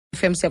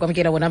FM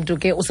siyakwamkela wona mntu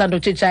ke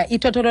usandotshintsha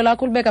itotholo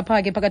lakho ulibeka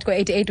phake phakathi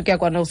kwa-88 ukuya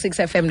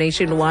kwa-06 FM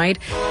nationwide.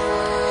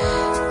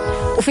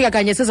 Ufika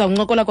kanye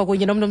sizawuncokola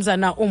kwakunye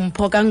nomnumzana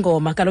Mpho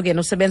Ngoma, kaloku yena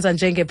usebenza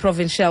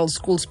njenge-Provincial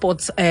School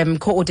Sports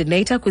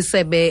Coordinator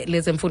kwisebe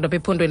lezemfundo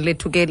bephondweni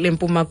lethu ke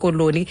leMpuma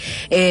Koloni.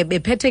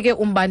 Bephethe ke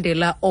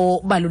umbandela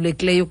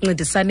obalulekileyo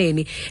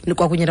ukuncedisaneni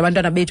kwakunye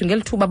nabantwana bethu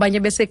ngelithuba abanye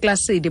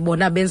beseklasini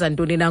bona benza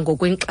ntoni na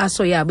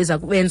ngokwenkxaso yabo iza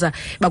kubenza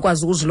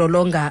bakwazi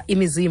ukuzilolonga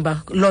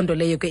imizimba. Londo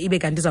leyo ke ibe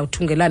kanti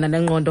izawuthungelana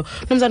nengqondo.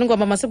 Mnumzana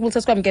Ngoma,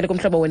 masibulise sikwamkele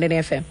kumhlobo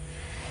we-NFM.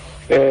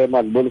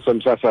 Mandibulise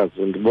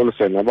msasazi,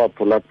 ndibulise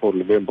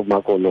nabaphulaphuli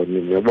beMpuma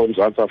Koloni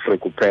neboMzantsi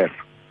Afrika uphela.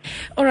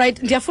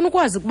 Alright, ndiyafuna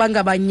ukwazi ukuba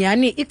ngaba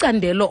nyhani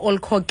icandelo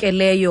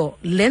olikhokeleyo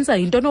lenza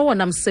yintoni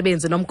owona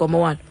msebenzi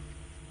nomgomo walo?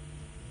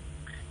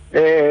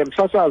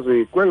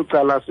 Msasazi, kweli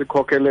cala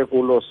sikhokele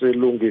kulo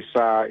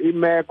silungisa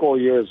imeko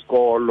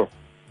yezikolo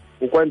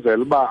ukwenzela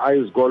uba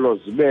izikolo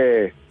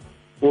zibe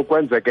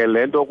ukwenzeke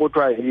lento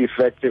kuthiwa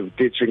i-effective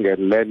teaching and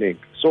learning.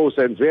 So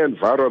senze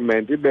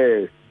environment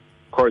ibe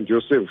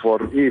conducive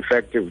for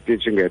effective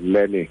teaching and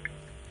learning.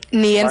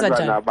 Niyenza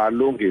njani? Abantwana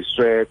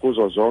balungiswe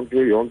kuzo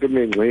yonke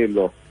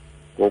imingxilo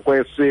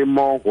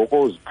ngokwesimo,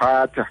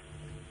 ngokuziphatha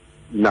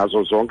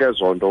nazo zonke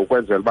zonto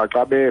ukwenzela uba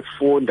xa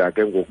befunda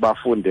ke ngoku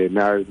bafunde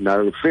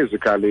na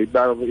physically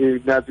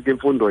nathi ke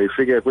imfundo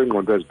ifike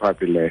kwingqondo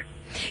eziphaphileyo.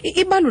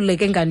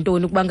 Ibaluleke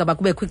ngantoni ukuba ngaba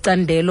kubekho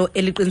icandelo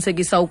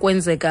eliqinisekisa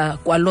ukwenzeka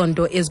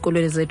kwalonto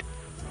ezikolweni zethu?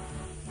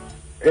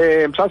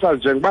 Msasazi,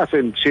 njengoba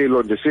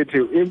senditshilo ndisithi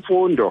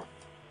imfundo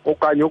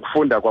okanye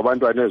ukufunda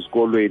kwabantwana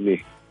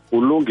ezikolweni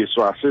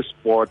ulungiswa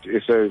sisport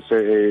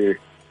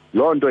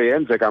loo nto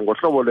yenzeka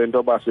ngohlobo lento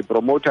yoba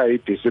sipromotha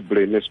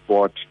idiscipline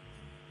esport.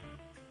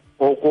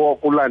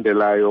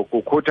 Okulandelayo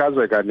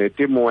kukhuthazeka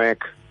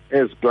ne-teamwork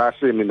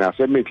eziklasini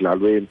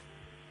nasemidlalweni.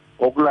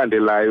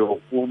 Okulandelayo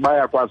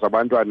bayakwazi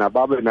abantwana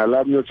babe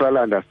nalaa mutual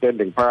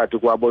understanding phakathi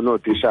kwabo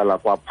nootishala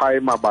kwaphaa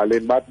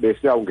emabaleni bathi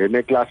besiyawungena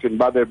eklasini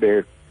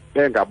babe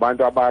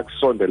bengabantu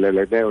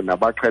abasondeleleneyo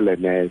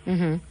nabaqheleneyo.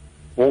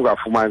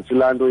 Ungafumanisi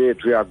laa nto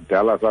yethu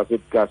yakudala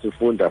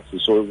sasifunda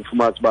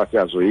sisofumanisa uba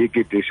siyazoyika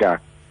itishara.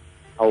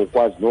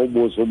 Awukwazi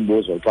nobuza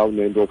umbuzo xa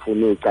unento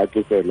ofuna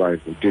uyicaciselwa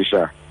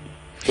ngutishara.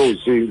 So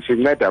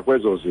sinceda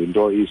kwezo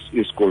zinto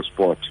i-school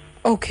sport.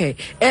 Okay.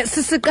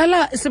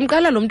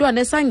 Simqala lo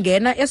mntwana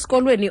esangena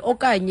esikolweni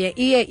okanye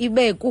iye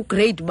ibe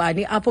ku-grade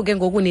bani apho ke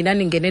ngoku nina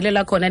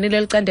ningenelela khona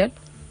nileli candelo?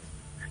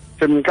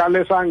 Simqala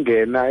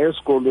esangena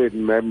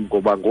esikolweni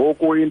ngoba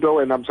ngoku into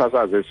wena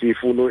msasazi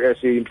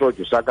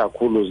esi-introducer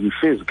kakhulu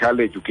yi-physical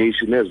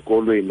education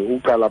ezikolweni.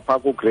 Uqala phaa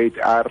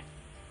ku-grade R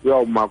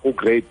uyawuma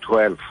ku-grade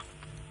 12.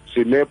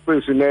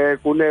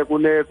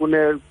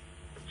 Kune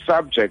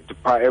subject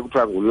phaa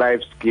ekuthiwa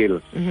ngu-life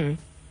skills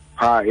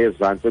phaa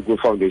ezantsi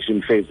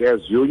kwi-foundation phase.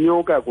 As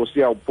unyuka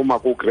kusiya uphuma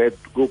ku-grade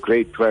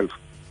 12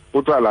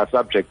 kuthiwa laa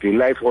subject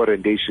yi-life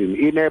orientation.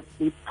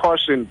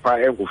 Ine-portion phaa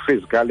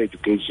engu-physical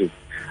education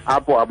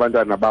apho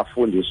abantwana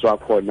bafundiswa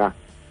khona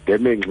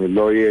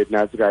ngemingxilo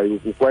yenathi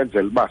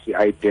ukwenzela uba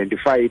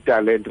si-identify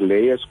italent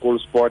le ye-school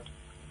sport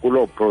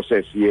kuloo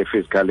process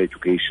ye-physical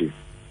education.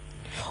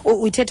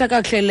 Uyithetha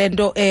kakuhle le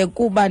nto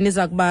kuba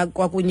niza kuba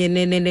kwakunye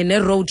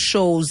ne-road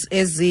shows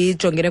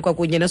ezijongene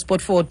kwakunye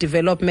ne-sport for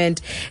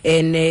development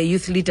and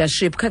youth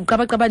leadership.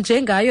 Qabaqaba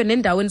njengayo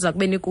nendawo eniza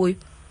kube nikuyo?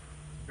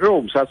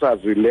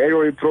 Msasazi,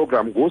 leyo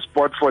iprogram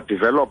ngu-sport for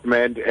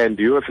development and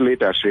youth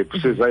leadership.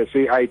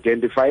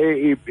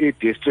 Si-identifye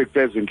ii-district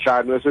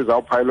ezinhlanu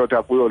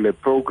esizawupilota kuyo le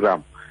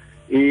program.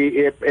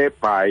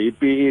 eBhayi,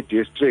 i-PE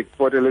district,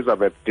 Port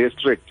Elizabeth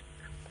district.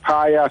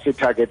 Phaya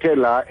sitargete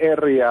la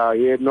area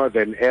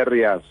ye-northern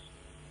areas.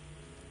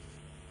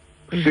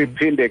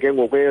 Siphinde ke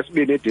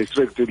ngokwesibini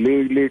i-district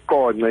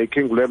liqonce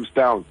iKing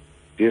Williamstown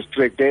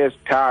district.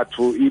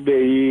 Eyesithathu ibe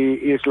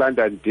yi-East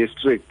London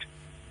district.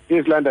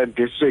 East London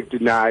district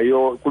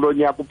nayo kulo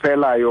nyaka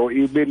uphelayo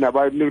ibe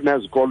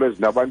nezikolo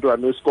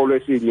ezinabantwana, isikolo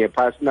esinye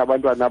phasi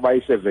sinabantwana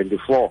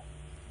abayi-74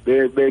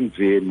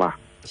 benzima.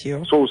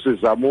 So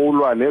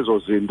sizamulwa nezo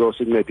zinto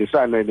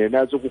sincedisane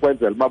nenathi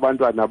ukwenzela uba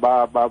abantwana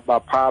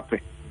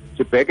baphaphe.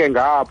 Sibheke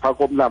ngapha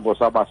komlambo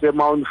saba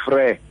seMount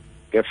Frere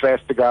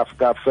nge-1st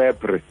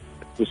kaFebruary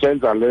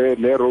sisenza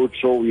le road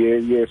show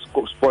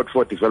ye-sport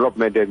for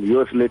development and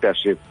youth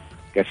leadership.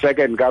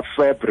 Nge-2nd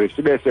kaFebruary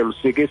sibe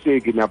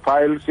selusikisiki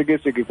naphaa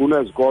elusikisiki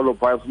kunezikolo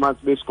phaya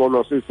fumanisa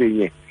besikolo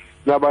sisinye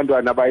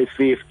sinabantwana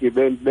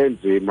abayi-50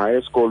 benzima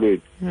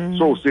esikolweni.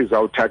 So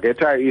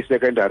sizawutargeta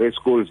ii-secondary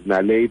schools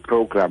nale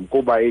program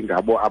kuba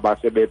ingabo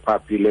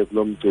abasebephaphile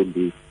kulo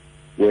mcimbi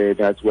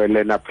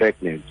we-learner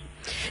pregnancy.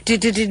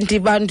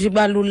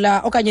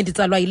 ndibalula okanye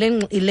nditsalwa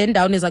yile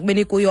ndawo niza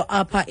kubeni kuyo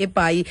apha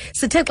eBhayi.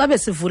 Sithe xa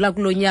besivula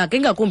kulo nyaka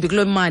ingakumbi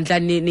kulo mmandla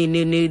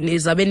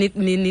nizabe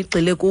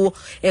nigxile kuwo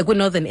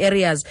kwi-northern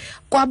areas,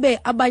 kwabe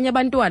abanye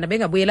abantwana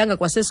bengabuyelanga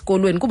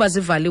kwasesikolweni kuba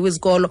zivaliwe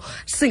izikolo.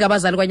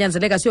 Singabazali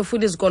kwanyanzeleka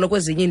siyofunda izikolo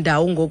kwezinye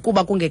indawo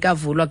ngokuba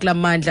kungekavulwa kulaa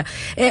mmandla.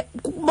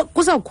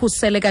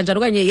 Kuzawukhuseleka njani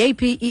okanye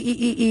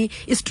yeyiphi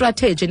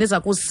istrategy niza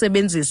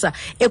kusebenzisa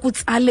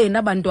ekutsaleni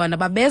abantwana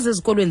babeze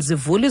ezikolweni,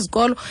 zivule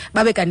izikolo,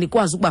 babe kanti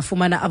nikwazi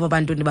ukubafumana aba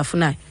bantu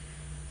nibafunayo?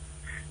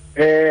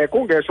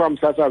 Kungeshwa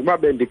msasazi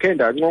babe ndikhe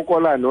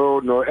ndancokola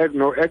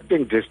no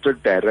acting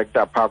district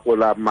director phaa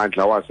kulaa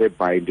mmandla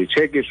waseBhayi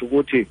nditshekisha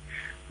ukuthi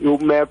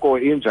umeko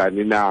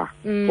injani na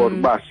for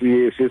uba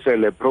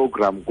sisele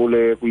program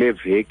kule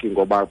veki,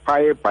 ngoba phaa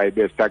eBhayi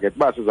besitarget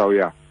uba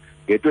sizawuya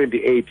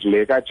nge-28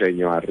 le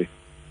kaJanuwari.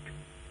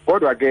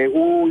 Kodwa ke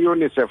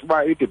uUnicef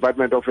uba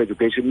i-Department of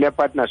Education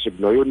ne-partnership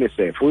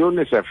no-UNICEF,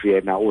 uUnicef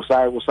yena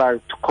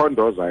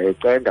usakhondoza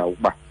ecenga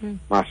ukuba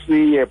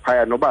masiye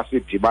phaya noba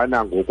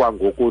sidibana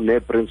ngokwangoku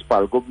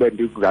ne-principal. Kube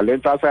ngale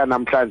ntsasa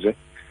yanamhlanje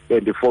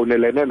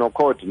bendifowunelene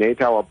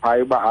no-coordinator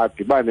waphaya uba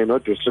adibane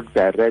no-district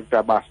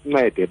director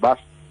basincede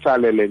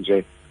basitsalele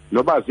nje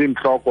noba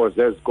ziintloko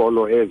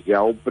zezikolo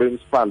eziya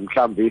uprincipal,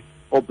 mhlawumbi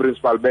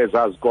oprincipal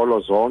bezazikolo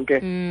zonke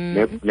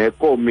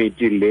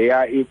nekomiti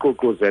leya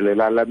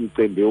iququzelela la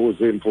mcimbi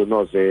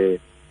uzimfuno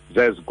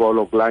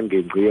zezikolo kulaa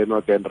ngingqi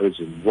ye-northern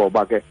region,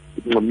 ngoba ke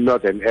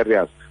northern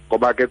areas,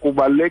 ngoba ke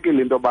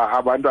kubalulekile into yoba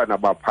abantwana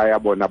baphaya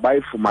bona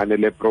bayifumane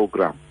le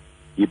program.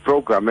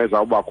 Yiprogram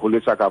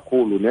ezawubakhulisa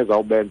kakhulu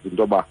nezawubenza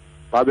into yoba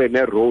babe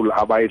ne-role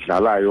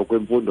abayidlalayo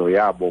kwimfundo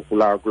yabo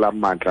kulaa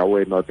mmandla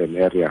we-northern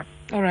areas.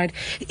 All right.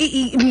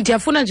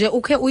 Ndiyafuna nje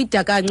ukhe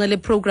uyidakance le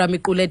program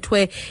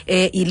iqulethwe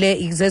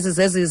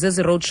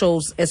zezi road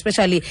shows,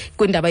 especially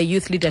kwindaba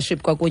youth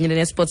leadership kwakunye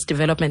ne-sports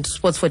development,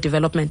 sports for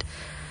development.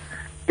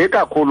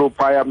 Ikakhulu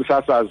phaya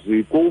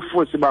msasazi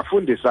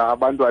sibafundisa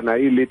abantwana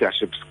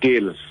i-leadership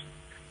skills,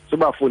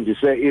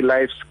 sibafundise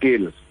i-life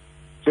skills,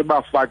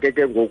 sibafake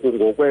ke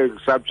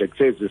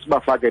ngokwe-subjects ezi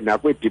sibafake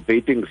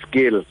nakwi-debating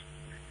skills,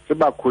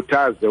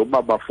 sibakhuthaze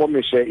uba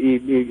bafomishe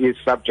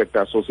i-subject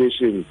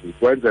associations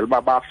kwenzela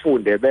uba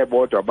bafunde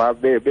bebodwa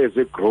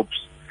bezi-groups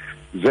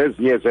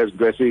zezinye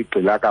zezinto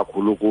esiyigxila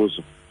kakhulu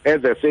kuzo.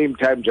 At the same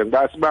time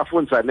njengoba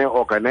sibafundisa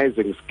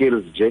ne-organizing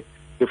skills nje,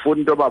 sifuna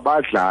into yoba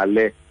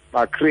badlale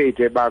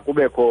bacreate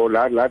kubekho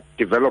la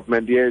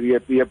development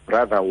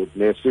ye-brotherhood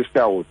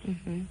ne-sisterhood.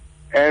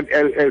 And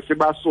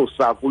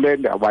sibasusa kule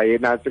ndaba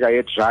yenantsika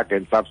ye-drug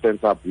and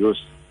substance abuse,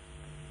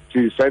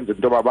 sisenze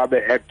into yoba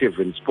babe active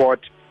in sport,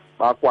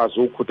 bakwazi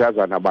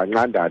ukukhuthaza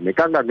nabanqandane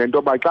kangangento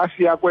yoba xa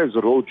siya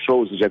kwezi road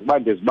shows nje kuba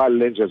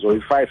ndizibalile nje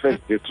zoyi-5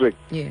 district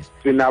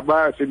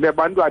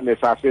sinebantwana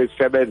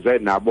esasisebenze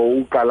nabo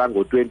uqala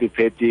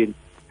ngo-2013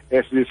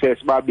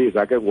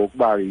 esisibabiza ke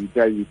ngokuba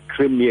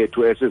yi-cream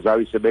yethu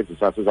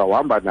esizawuyisebenzisa.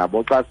 Sizawuhamba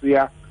nabo xa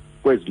siya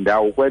kwezi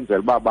ndawo ukwenzela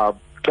uba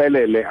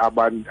baxelele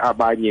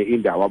abanye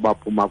indawo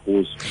abaphuma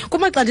kuzo.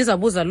 Kumaxa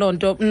ndizabuza loo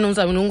nto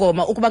Mnumzana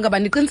Ngoma, ukuba ngaba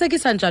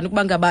niqinisekisa njani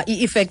ukuba ngaba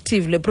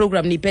i-effective le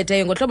program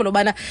niyiphetheyo ngohlobo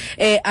lobana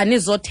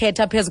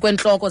anizothetha phezu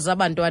kwentloko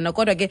zabantwana,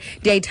 kodwa ke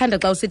ndiyayithanda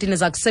xa usithi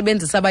niza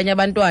kusebenzisa abanye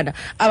abantwana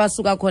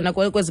abasuka khona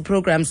kwezi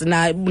programs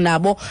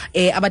nabo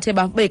abathe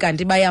babe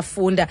kanti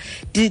bayafunda.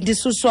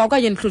 Ndisuswa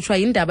okanye ndihlutshwa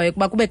yindaba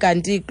yokuba kube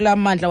kanti kulaa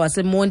mmandla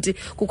waseMonti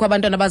kukho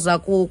abantwana baza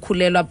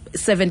kukhulelwa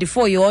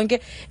 74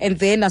 yonke, and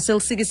then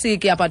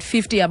aseLsikisiki about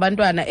 50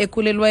 abantwana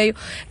ekhulelweyo.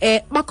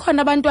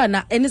 Bakhona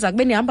abantwana eniza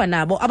kube nihamba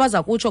nabo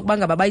abaza kutsho ukuba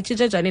ngaba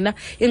bayitshintshe njani na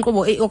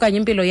inkqubo okanye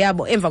impilo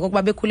yabo emva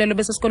kokuba bekhulelwe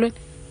besesikolweni?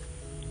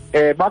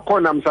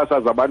 Bakhona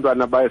msasazi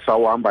abantwana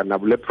bayesawuhamba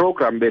nabo. Le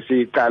program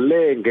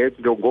besiyiqale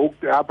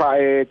apha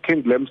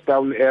eKing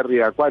Lamstown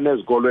area,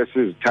 kwanezikolo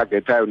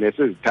esizithargetayo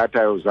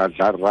nesizithathayo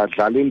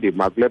zadlala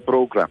indima kule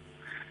program.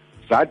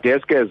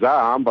 Zadeske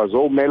zahamba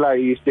zowumela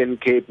i-Eastern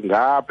Cape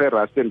ngapha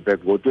eRustenburg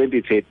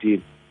ngo-2013.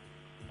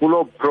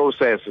 Kulo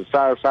process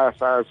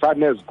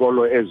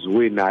sanezikolo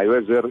eziwinayo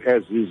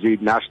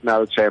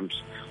ezizi-national champs.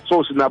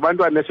 So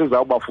sinabantwana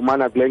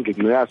esizawubafumana kule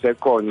ngingqi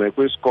yaseKonce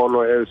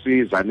kwisikolo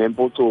esiza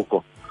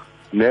nempucuko,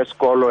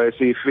 nesikolo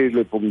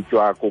esiyi-Philip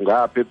Mtwaku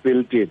ngapha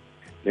ePilton,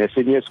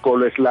 nesinye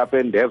isikolo esilapha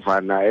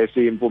eNdevana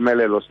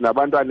esiyimpumelelo.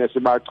 Sinabantwana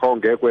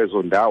esibachonge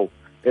kwezo ndawo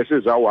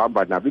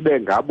esizawuhamba nabo ibe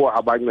ngabo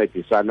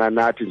abancedisana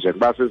nathi nje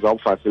kuba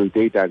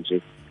sizawufacilitata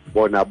nje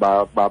bona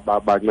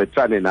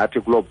bancedisane nathi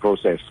kuloo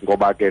process,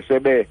 ngoba ke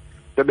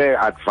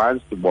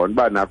sebe-advanced bona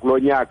uba nakulo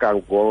nyaka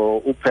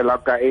uphela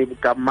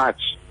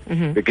kaMarch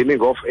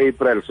beginning of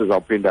April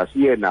sizawuphinda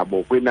siye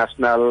nabo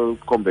kwi-national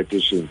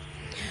competitions.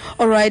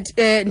 Alright,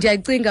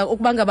 ndiyacinga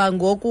ukuba ngaba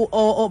ngoku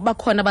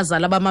bakhona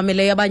abazali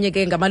abamameleyo, abanye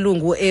ke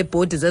ngamalungu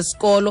ebhodi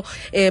zesikolo,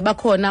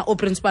 bakhona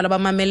oprincipal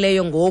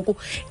abamameleyo ngoku,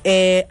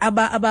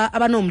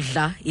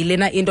 abanomdla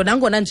yilena into,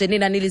 nangona nje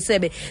nina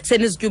nilisebe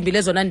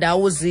senizityumbile zona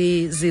ndawo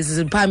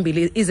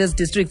ziphambili izezi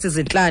districts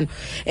izinhlanu.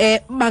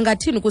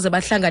 Bangathini ukuze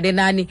bahlangane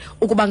nani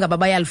ukuba ngaba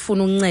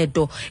bayalifuna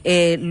uncedo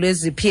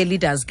lwezi peer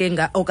leaders ke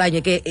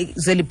okanye ke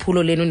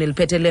zeliphulo lenu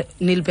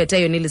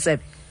niliphetheyo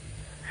nilisebe?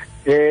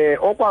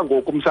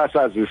 Okwangoku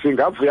umsasazi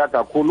singavuya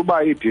kakhulu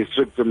uba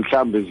ii-districts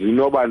mhlawumbi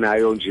zinoba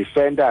nayo nje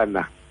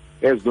isentana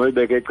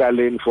ezinoyibeka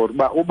ecaleni for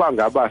uba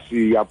ngaba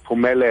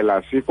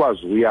siyaphumelela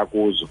sikwazi uya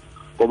kuzo,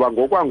 ngoba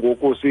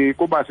ngokwangoku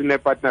kuba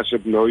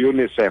sine-partnership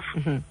no-UNICEF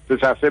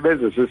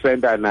sisasebenzisa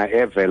isentana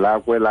evela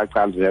kwelaa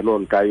candelo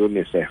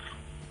lika-UNICEF.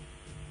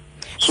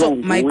 So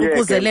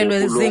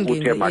mayikukuzelelwe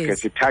zingingqi makhe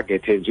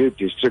sithagethe nje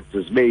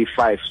ii-districts zibe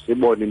yi-5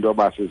 sibone into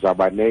yoba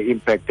sizaba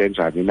ne-impact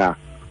enjani na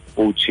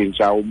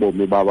utshintsha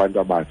ubomi babantu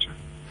abatsha.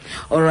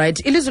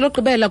 Alright, ilizwi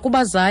lokugqibela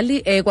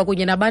kubazali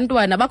kwakunye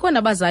nabantwana. Bakhona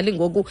abazali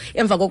ngoku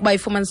emva kokuba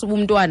ifumanisa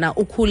umntwana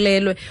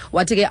ukhulelwe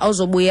wathi ke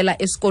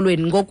awuzobuyela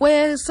esikolweni,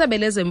 ngokwesebe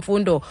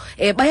lezemfundo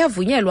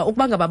bayavunyelwa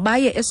ukuba ngaba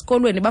baye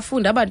esikolweni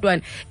bafunde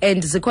abantwana,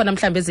 and zikhona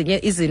mhlawumbe ezinye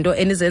izinto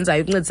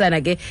enizenzayo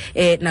ukuncedisana ke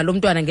nalo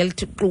mntwana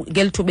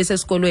ngelithuba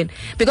esesikolweni,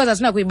 because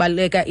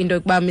asinakuyibaleka into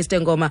yokuba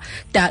Mr Ngoma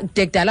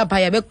kudala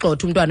phaya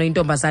bekugxotha umntwana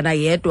oyintombazana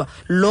yedwa,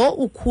 lo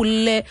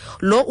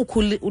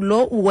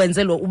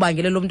uwenze lo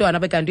ubangele lo mntwana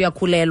bekanti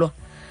uyakhulelwa,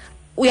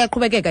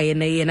 uyaqhubekeka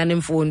yena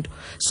nemfundo.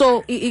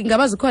 So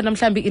ingaba zikhona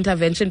mhlawumbe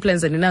intervention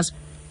plans eninazo?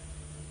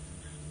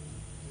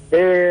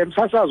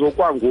 Msasazi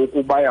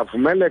okwangoku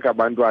bayavumeleka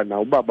abantwana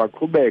uba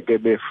baqhubeke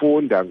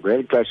befunda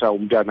ngeli xesha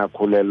umntwana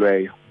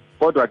akhulelweyo,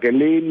 kodwa ke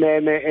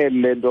liyinene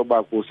lento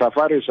yoba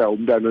kusafarisha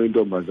umntwana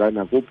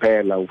oyintombazana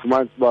kuphela.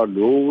 Ufumanisa uba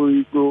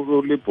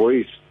lo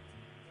liboys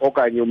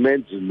okanye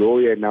umenzi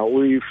lo yena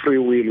uyi-free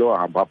will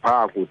ohamba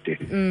phaa kude.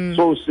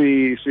 So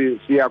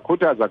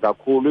siyakhuthaza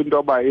kakhulu into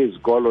yoba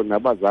izikolo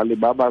nabazali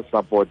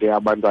babasapote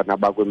abantwana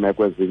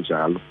bakwiimeko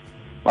ezinjalo,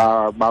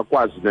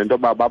 bakwazi nento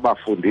yoba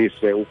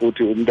babafundise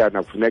ukuthi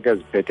umntana kufuneka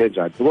eziphethe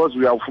njani, because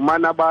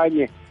uyawufumana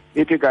abanye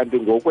ithi kanti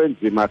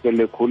ngokwenzima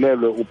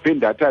selekhulelwe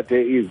uphinde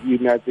athathe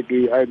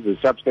enze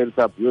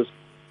substance abuse,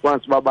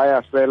 once uba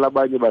bayasela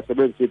abanye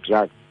basebenzisa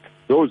ii-drugs.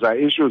 Those are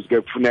issues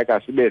ke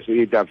kufuneka sibe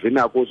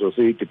si-intervene kuzo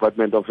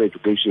siyi-Department of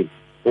Education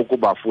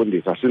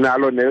ukubafundisa.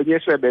 Sinalo nenye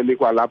isebe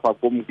likwalapha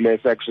kum kule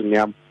section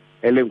yam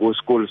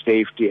elingu-school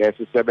safety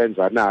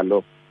esisebenza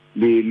nalo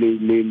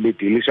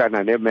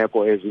lidilishana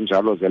neemeko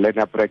ezinjalo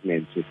ze-learner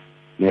pregnancy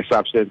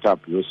ne-substance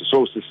abuse.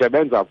 So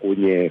sisebenza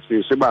kunye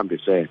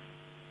sibambisene.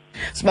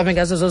 Sibambe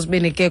ngazo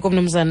zozibini ke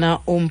kumnumzana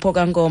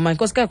Mpho Ngoma.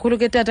 Nkosi kakhulu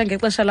ke tata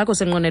ngexesha lakho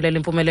senqonelela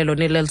impumelelo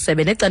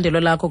nilelisebe necandelo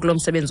lakho kulo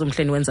msebenzi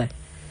umhleni wenzayo.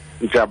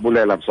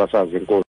 Ngiyabulela msasazi, inkosi.